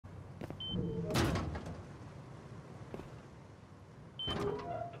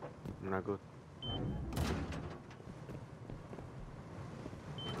We're not good.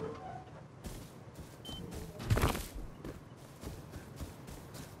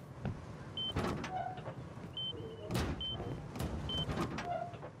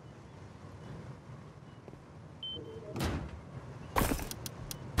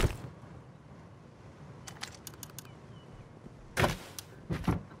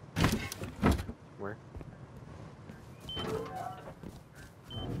 Where?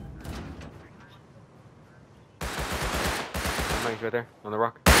 Somebody's right there on the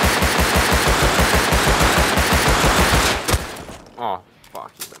rock. Oh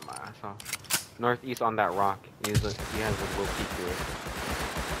fuck! He bit my ass off. Northeast on that rock. He has a little peak to it.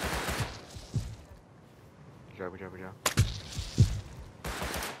 Good job.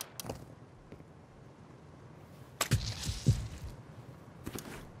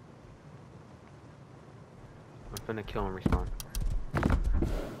 I'm finna kill and respawn.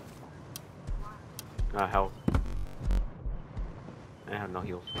 Help. I have no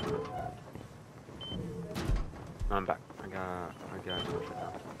heals. No, I'm back. I got some shit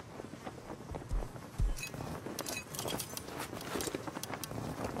now.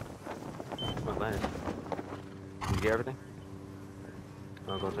 What landed? Did you get everything?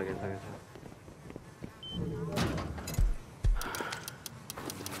 Oh, go second.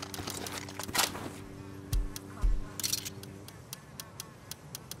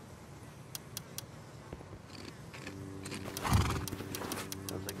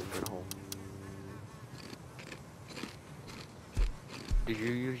 Sounds like a good hole. Did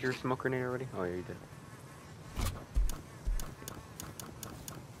you use your smoke grenade already? Oh yeah, you did.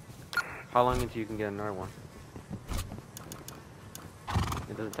 How long until you can get another one?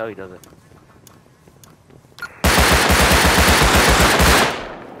 It doesn't tell you, does it?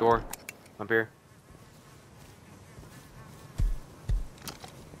 Door. Up here.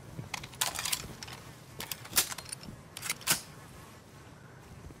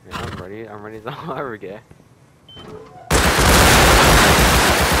 Yeah, I'm ready as I'll ever get.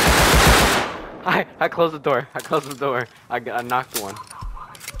 I closed the door. I knocked one.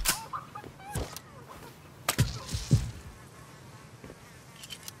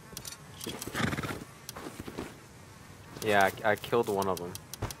 Yeah, I killed one of them,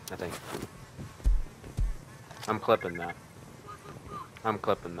 I think. I'm clipping that.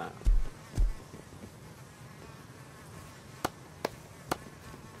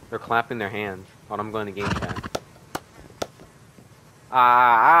 They're clapping their hands while I'm going to game chat.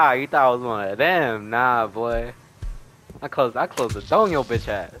 You thought I was one of them? Nah, boy. I closed the door on your bitch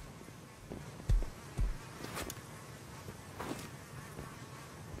ass.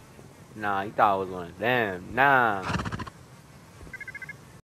 Nah, you thought I was one of them? Nah.